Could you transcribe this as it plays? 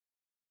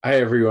Hi,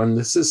 everyone.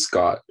 This is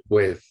Scott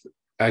with,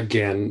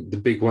 again, the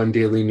Big One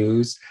Daily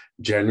News,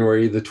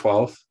 January the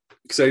 12th.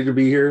 Excited to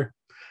be here.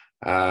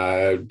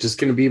 Just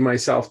going to be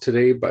myself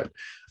today, but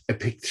I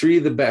picked three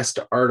of the best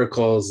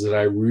articles that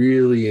I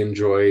really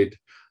enjoyed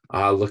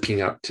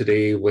looking up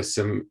today with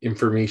some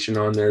information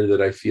on there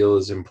that I feel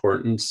is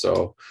important.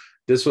 So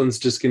this one's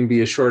just going to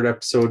be a short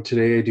episode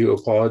today. I do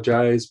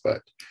apologize,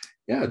 but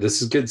yeah,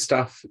 this is good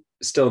stuff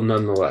still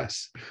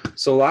nonetheless.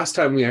 So last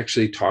time we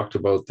actually talked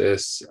about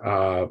this,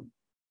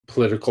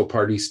 political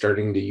parties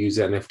starting to use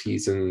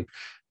NFTs and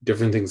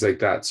different things like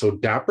that. So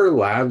Dapper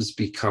Labs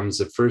becomes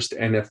the first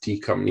NFT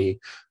company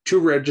to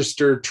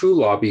register to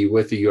lobby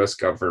with the US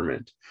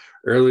government.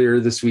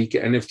 Earlier this week,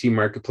 NFT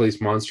marketplace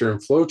monster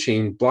and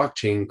flowchain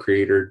blockchain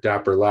creator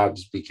Dapper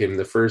Labs became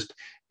the first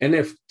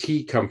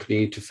NFT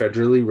company to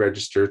federally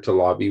register to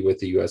lobby with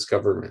the US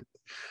government.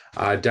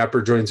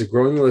 Dapper joins a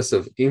growing list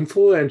of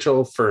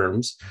influential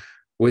firms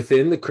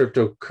within the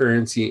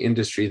cryptocurrency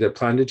industry that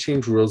plan to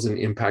change rules and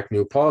impact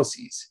new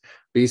policies.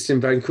 Based in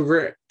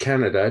Vancouver,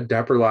 Canada,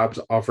 Dapper Labs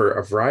offer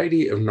a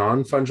variety of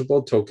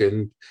non-fungible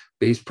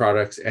token-based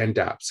products and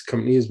dApps. The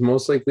company is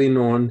most likely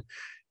known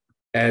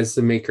as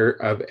the maker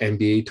of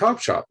NBA Top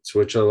Shots,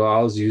 which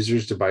allows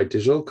users to buy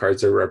digital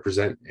cards that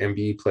represent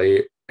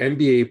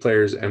NBA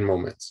players and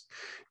moments.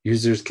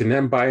 Users can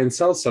then buy and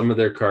sell some of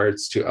their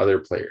cards to other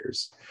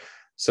players.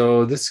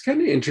 So this is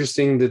kind of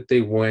interesting that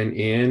they went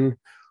in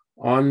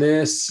on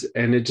this,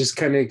 and it just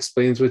kind of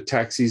explains with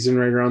tax season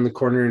right around the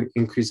corner and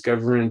increased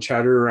government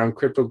chatter around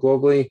crypto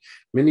globally,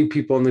 many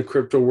people in the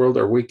crypto world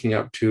are waking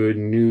up to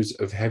news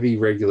of heavy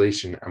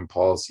regulation and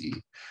policy,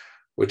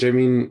 which I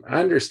mean, I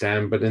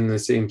understand, but in the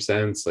same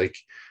sense, like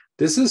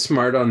this is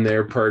smart on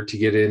their part to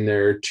get in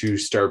there to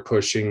start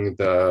pushing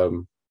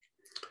the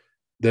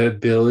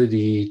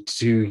ability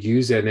to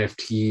use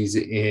NFTs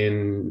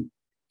in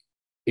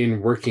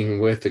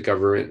working with the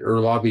government or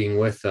lobbying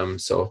with them.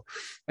 So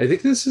I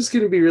think this is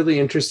going to be really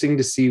interesting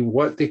to see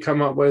what they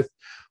come up with,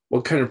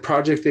 what kind of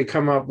project they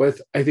come up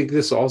with. I think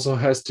this also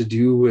has to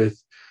do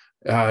with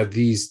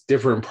these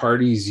different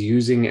parties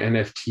using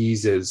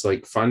NFTs as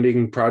like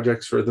funding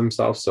projects for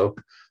themselves. So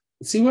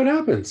let's see what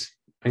happens.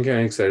 I'm kind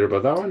of excited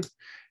about that one.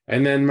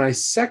 And then my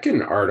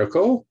second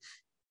article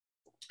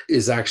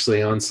is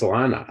actually on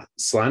Solana.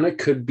 Solana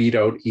could beat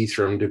out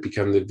Ethereum to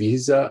become the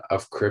Visa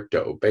of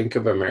crypto, Bank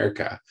of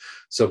America.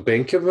 So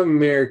Bank of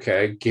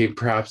America gave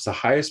perhaps the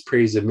highest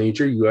praise a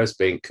major US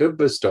bank could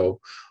bestow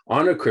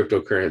on a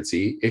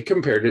cryptocurrency. It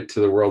compared it to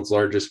the world's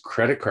largest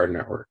credit card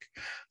network.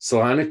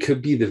 Solana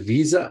could be the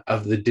Visa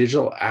of the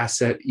digital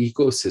asset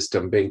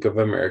ecosystem, Bank of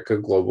America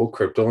global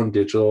crypto and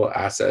digital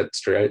asset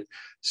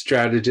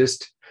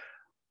strategist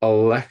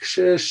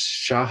Alexis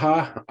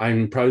Shaha,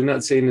 I'm probably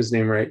not saying his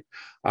name right,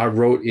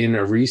 wrote in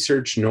a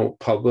research note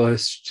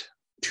published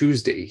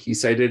Tuesday. He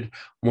cited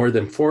more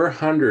than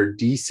 400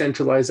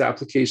 decentralized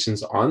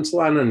applications on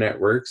Solana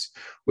networks,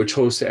 which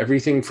host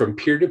everything from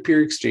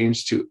peer-to-peer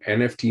exchange to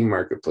NFT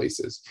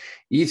marketplaces.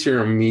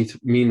 Ethereum,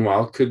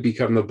 meanwhile, could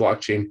become the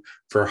blockchain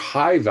for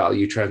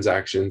high-value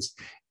transactions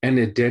and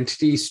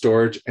identity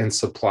storage and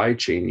supply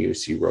chain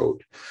use, he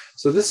wrote.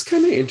 So this is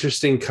kind of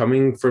interesting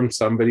coming from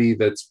somebody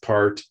that's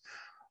part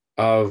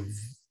of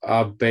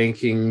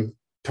banking,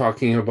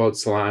 talking about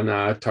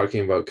Solana,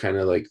 talking about kind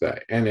of like the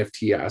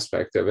NFT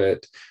aspect of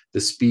it,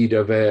 the speed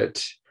of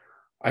it.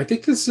 I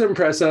think this is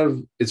impressive.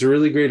 It's a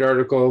really great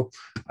article.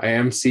 I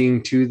am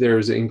seeing too,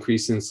 there's an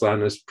increase in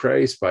Solana's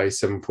price by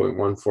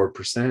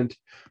 7.14%.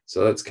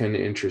 So that's kind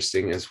of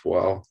interesting as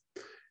well.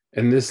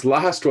 And this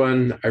last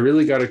one, I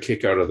really got a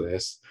kick out of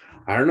this.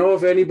 I don't know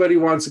if anybody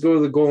wants to go to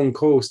the Gold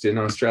Coast in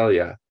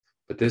Australia,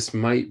 but this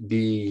might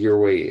be your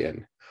way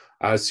in.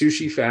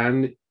 Sushi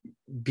fan,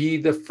 be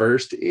the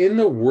first in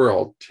the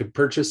world to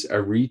purchase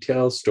a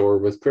retail store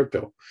with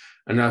crypto.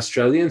 An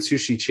Australian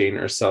sushi chain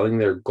are selling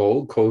their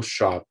Gold Coast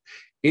shop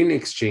in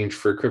exchange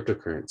for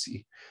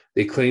cryptocurrency.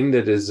 They claim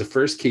that it is the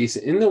first case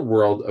in the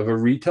world of a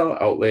retail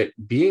outlet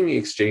being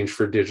exchanged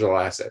for digital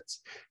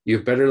assets. You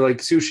better like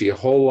sushi a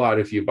whole lot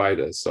if you buy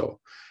this. So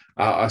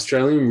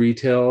Australian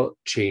retail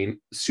chain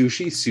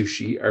Sushi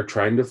Sushi are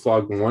trying to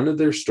flog one of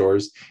their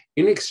stores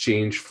in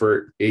exchange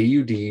for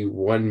AUD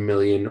 1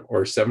 million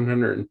or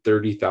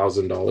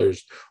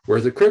 $730,000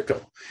 worth of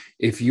crypto.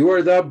 If you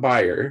are the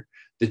buyer,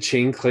 the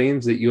chain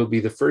claims that you'll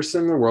be the first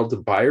in the world to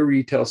buy a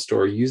retail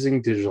store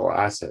using digital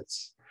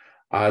assets.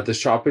 The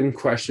shop in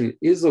question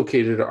is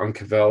located on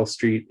Cavell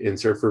Street in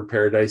Surfer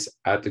Paradise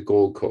at the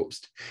Gold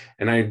Coast.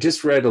 And I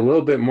just read a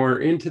little bit more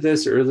into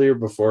this earlier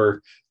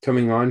before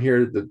coming on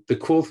here. The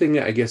cool thing,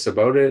 I guess,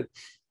 about it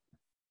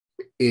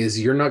is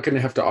you're not going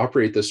to have to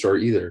operate the store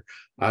either.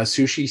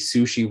 Sushi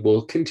Sushi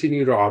will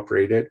continue to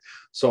operate it.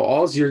 So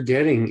all you're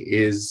getting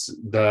is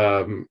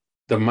the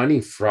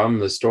money from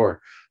the store.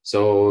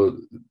 So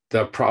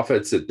the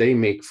profits that they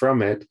make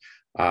from it,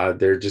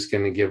 they're just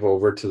going to give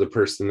over to the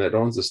person that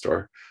owns the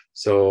store.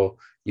 So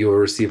you will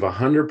receive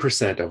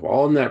 100% of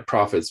all net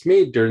profits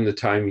made during the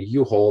time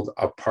you hold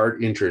a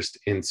part interest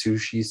in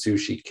Sushi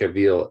Sushi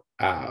Cavell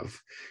Ave.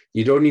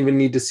 You don't even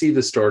need to see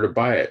the store to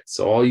buy it.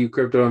 So all you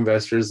crypto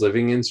investors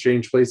living in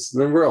strange places in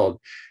the world,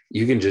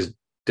 you can just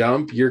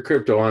dump your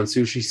crypto on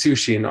Sushi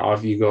Sushi and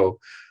off you go.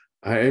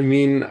 I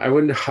mean, I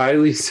would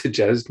highly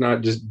suggest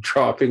not just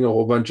dropping a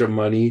whole bunch of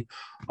money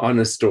on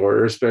a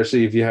store,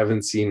 especially if you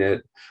haven't seen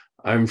it.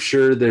 I'm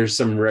sure there's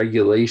some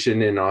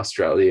regulation in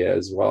Australia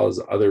as well as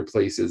other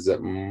places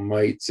that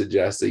might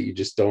suggest that you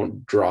just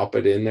don't drop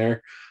it in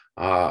there.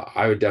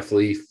 I would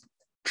definitely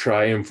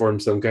try and form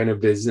some kind of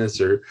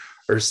business or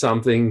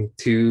something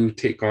to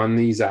take on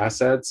these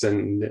assets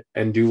and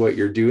do what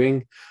you're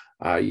doing.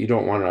 You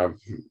don't want to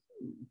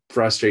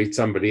frustrate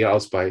somebody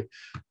else by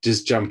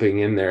just jumping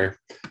in there.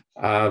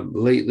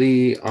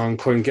 Lately on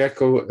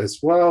CoinGecko as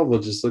well, we'll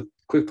just look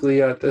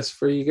quickly at this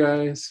for you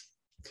guys.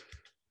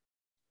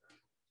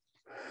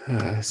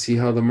 See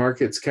how the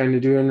market's kind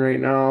of doing right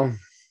now.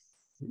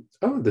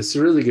 Oh, this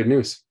is really good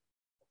news.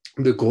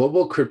 The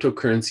global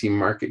cryptocurrency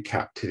market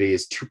cap today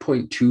is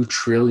 $2.2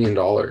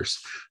 trillion.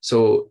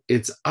 So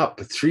it's up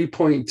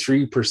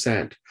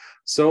 3.3%.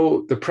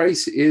 So the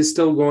price is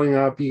still going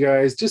up, you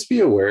guys. Just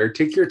be aware,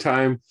 take your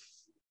time.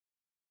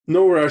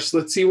 No rush.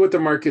 Let's see what the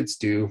markets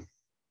do.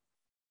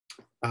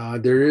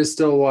 There is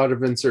still a lot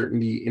of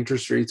uncertainty.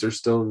 Interest rates are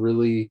still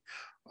really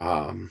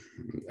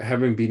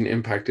haven't been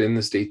impacted in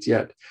the States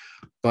yet,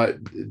 but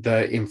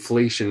the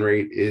inflation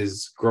rate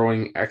is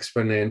growing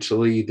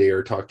exponentially. They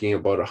are talking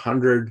about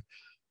 100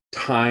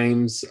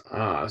 times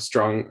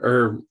strong,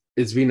 or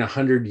it's been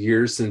 100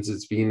 years since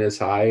it's been as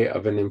high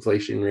of an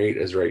inflation rate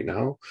as right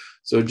now.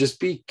 So just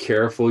be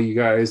careful, you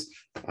guys.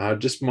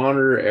 Just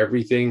monitor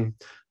everything.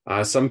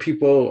 Some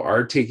people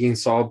are taking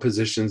solid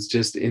positions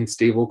just in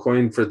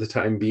stablecoin for the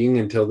time being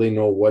until they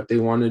know what they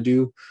want to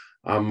do.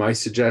 My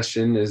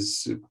suggestion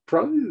is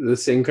probably the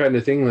same kind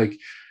of thing. Like,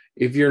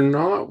 if you're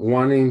not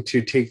wanting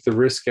to take the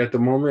risk at the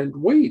moment,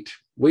 wait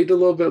a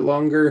little bit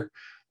longer.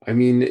 I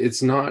mean,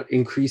 it's not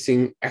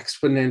increasing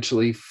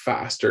exponentially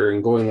faster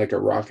and going like a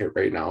rocket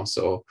right now.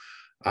 So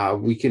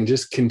we can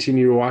just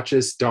continue to watch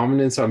this.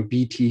 Dominance on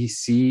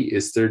BTC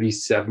is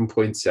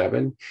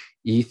 37.7.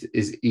 ETH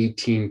is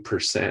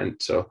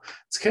 18%. So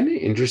it's kind of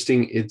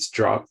interesting. It's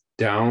dropped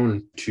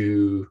down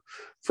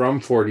from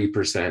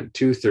 40%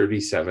 to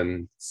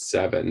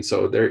 37.7.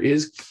 So there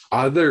is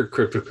other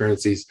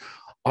cryptocurrencies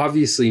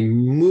obviously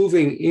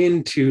moving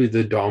into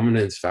the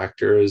dominance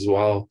factor as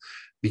well,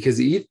 because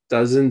ETH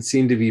doesn't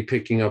seem to be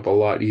picking up a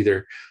lot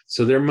either.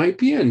 So there might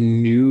be a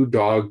new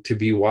dog to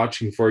be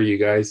watching for you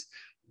guys.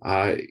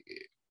 I'm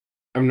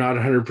not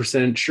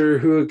 100% sure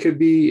who it could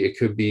be. It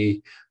could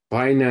be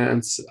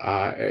Binance.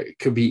 It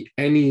could be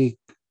any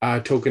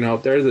token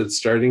out there that's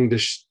starting to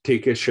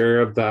take a share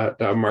of that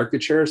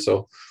market share.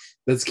 So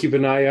let's keep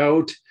an eye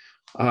out.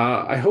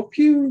 I hope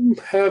you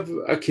have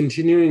a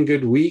continuing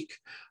good week.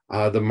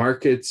 The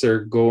markets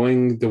are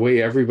going the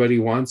way everybody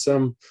wants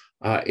them.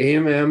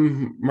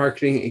 AMM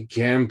marketing,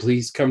 again,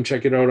 please come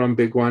check it out on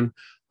BigONE.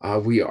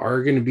 We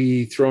are going to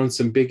be throwing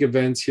some big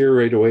events here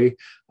right away.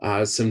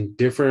 Some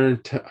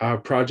different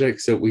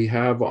projects that we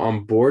have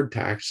on board to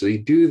actually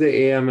do the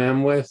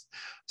AMM with.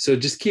 So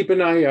just keep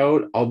an eye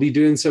out. I'll be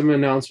doing some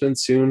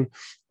announcements soon.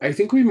 I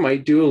think we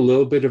might do a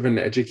little bit of an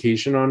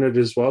education on it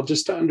as well,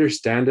 just to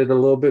understand it a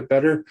little bit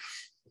better.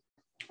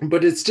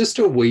 But it's just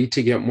a way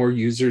to get more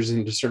users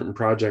into certain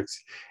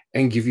projects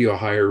and give you a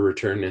higher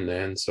return in the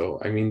end.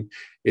 So, I mean,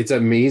 it's an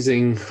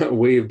amazing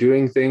way of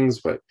doing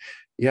things. But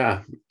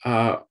yeah,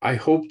 I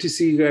hope to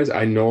see you guys.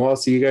 I know I'll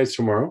see you guys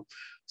tomorrow.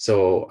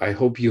 So I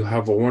hope you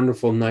have a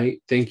wonderful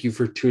night. Thank you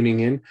for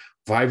tuning in.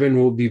 Vivan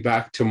will be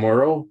back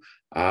tomorrow.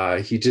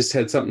 He just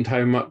had something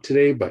time up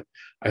today, but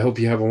I hope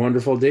you have a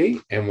wonderful day,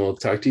 and we'll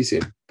talk to you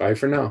soon. Bye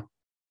for now.